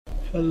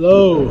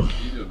Hello.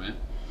 How you doing, man?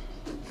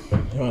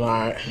 Doing all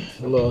right.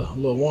 A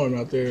little warm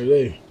out there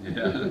today.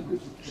 Yeah.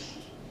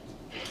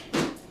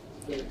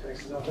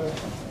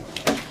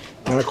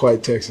 Not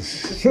quite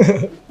Texas.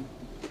 How'd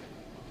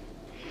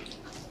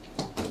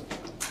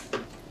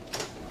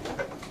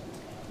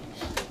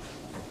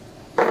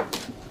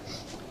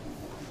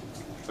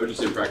you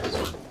say practice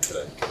went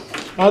today?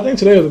 I think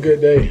today was a good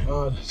day.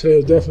 Today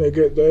was definitely a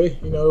good day.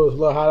 You know, it was a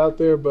little hot out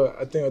there, but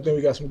I think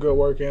we got some good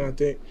work in. I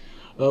think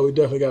we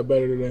definitely got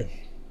better today.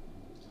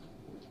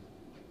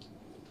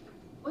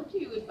 What do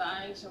you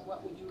advise, or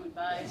what would you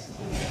advise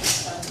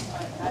teammates on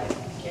how to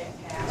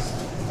get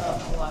past a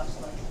loss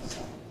like this?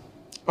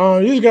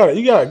 You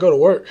gotta go to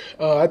work.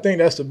 I think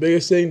that's the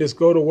biggest thing. Just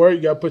go to work.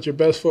 You gotta put your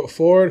best foot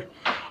forward.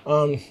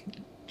 You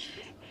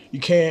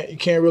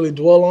can't really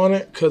dwell on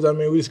it because I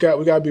mean we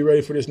gotta be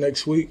ready for this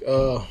next week.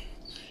 You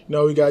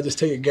know, we gotta just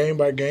take it game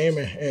by game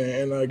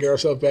and get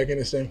ourselves back in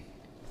this thing.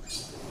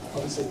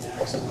 Obviously,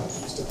 Jackson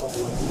used to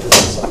play like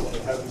Sunday.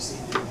 How have you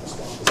seen him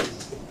respond?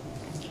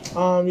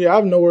 Yeah, I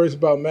have no worries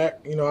about Mac.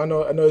 You know, I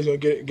know he's gonna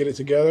get it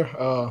together.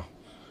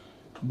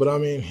 But I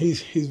mean,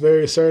 he's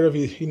very assertive.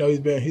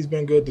 He's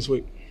been good this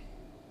week.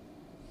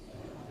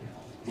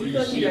 Do you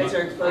feel like you guys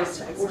are close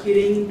to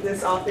executing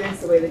this offense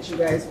the way that you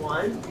guys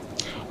want?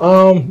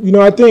 You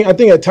know, I think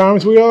at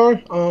times we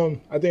are.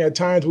 I think at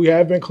times we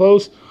have been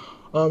close,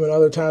 and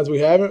other times we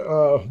haven't.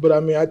 But I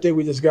mean, I think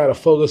we just got to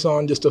focus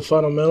on just the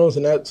fundamentals,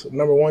 and that's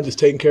number one, just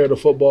taking care of the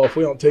football. If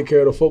we don't take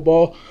care of the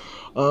football,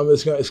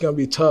 it's gonna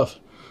be tough.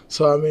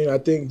 So I mean, I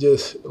think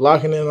just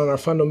locking in on our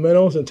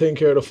fundamentals and taking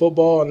care of the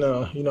football, and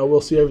you know,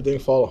 we'll see everything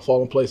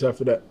fall in place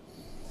after that.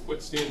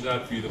 What stands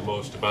out for you the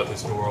most about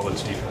this New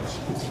Orleans defense?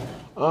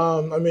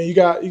 I mean,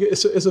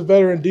 it's a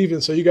veteran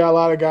defense, so you got a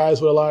lot of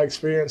guys with a lot of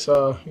experience.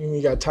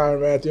 You got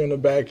Tyrann Mathieu in the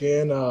back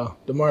end,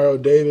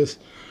 Demario Davis.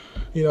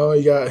 You know,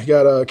 you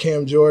got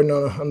Cam Jordan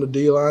on the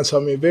D line.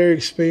 So I mean, very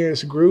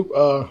experienced group.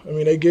 I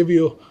mean, they give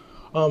you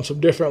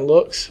some different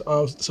looks,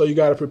 so you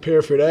got to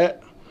prepare for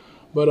that.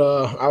 But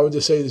I would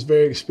just say it's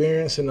very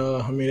experienced, and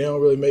I mean, they don't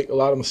really make a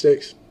lot of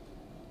mistakes.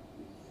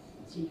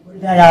 What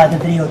did that the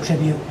video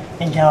tribute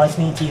in Dallas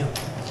mean to you?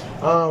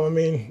 I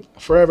mean,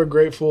 forever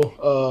grateful,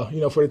 you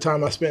know, for the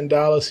time I spent in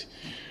Dallas.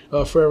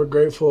 Forever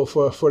grateful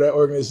for that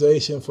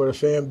organization, for the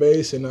fan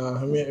base, and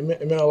I mean,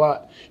 it meant a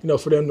lot, you know,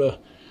 for them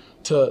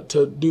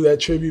to do that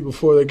tribute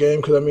before the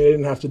game because I mean, they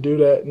didn't have to do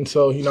that, and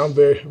so you know, I'm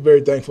very,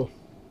 very thankful.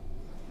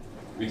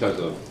 We talked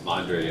to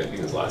Andre, I think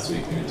it was last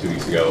week, maybe 2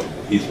 weeks ago.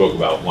 He spoke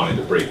about wanting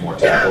to break more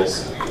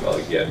tackles. He felt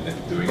like he hadn't been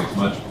doing as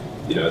much.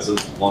 You know, as a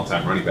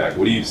long-time running back,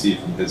 what do you see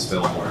from his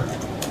film where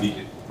he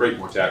can break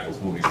more tackles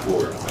moving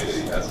forward in a way that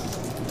he hasn't?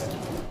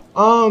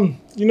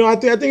 You know, I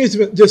think it's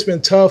just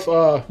been tough.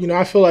 You know,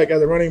 I feel like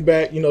as a running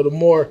back, you know, the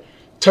more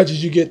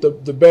touches you get,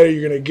 the better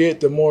you're going to get,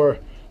 the more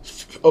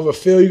of a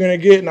feel you're going to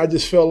get. And I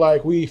just feel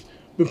like we've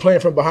been playing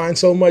from behind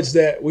so much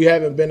that we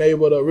haven't been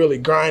able to really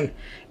grind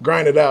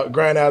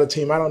out a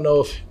team. I don't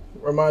know if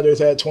Ramondre's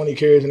had 20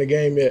 carries in the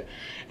game yet.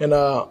 And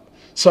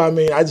so, I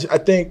mean, I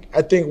think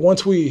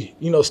once we,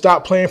 you know,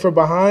 stop playing from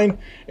behind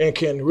and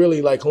can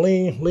really like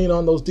lean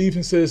on those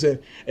defenses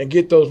and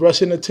get those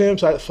rushing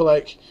attempts, I feel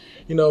like,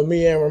 you know,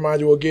 me and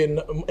Ramondre will get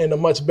in a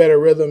much better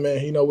rhythm,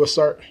 and you know, we'll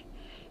start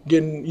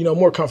getting, you know,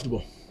 more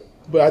comfortable.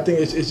 But I think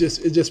it's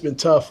just been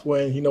tough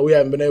when, you know, we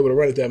haven't been able to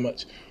run it that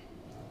much.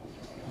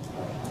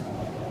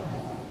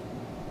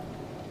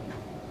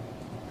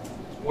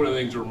 One of the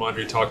things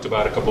Ramondre talked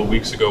about a couple of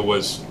weeks ago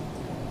was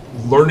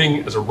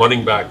learning as a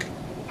running back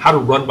how to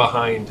run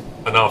behind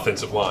an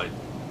offensive line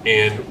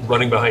and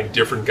running behind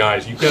different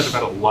guys. You guys have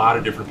had a lot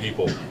of different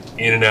people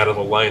in and out of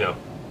the lineup.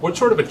 What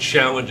sort of a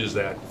challenge is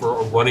that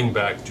for a running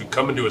back to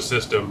come into a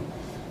system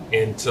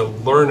and to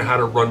learn how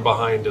to run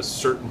behind a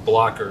certain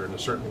blocker in a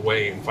certain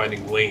way and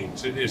finding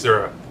lanes? Is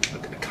there a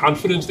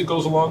confidence that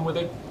goes along with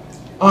it?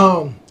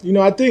 You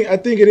know, I think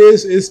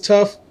it's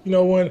tough, you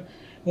know, when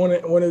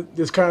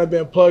it's kind of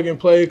been plug and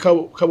play, a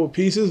couple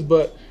pieces.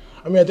 But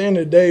I mean, at the end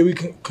of the day, we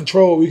can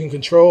control what we can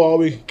control. All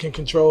we can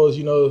control is,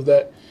 you know,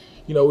 that,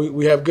 you know,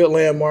 we have good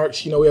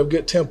landmarks, you know, we have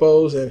good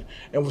tempos, and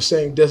we're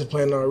staying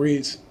disciplined on our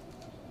reads.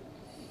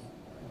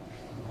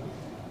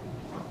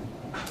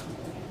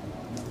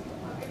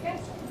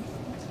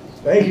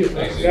 Thank you.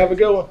 Thanks. Have a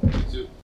good one.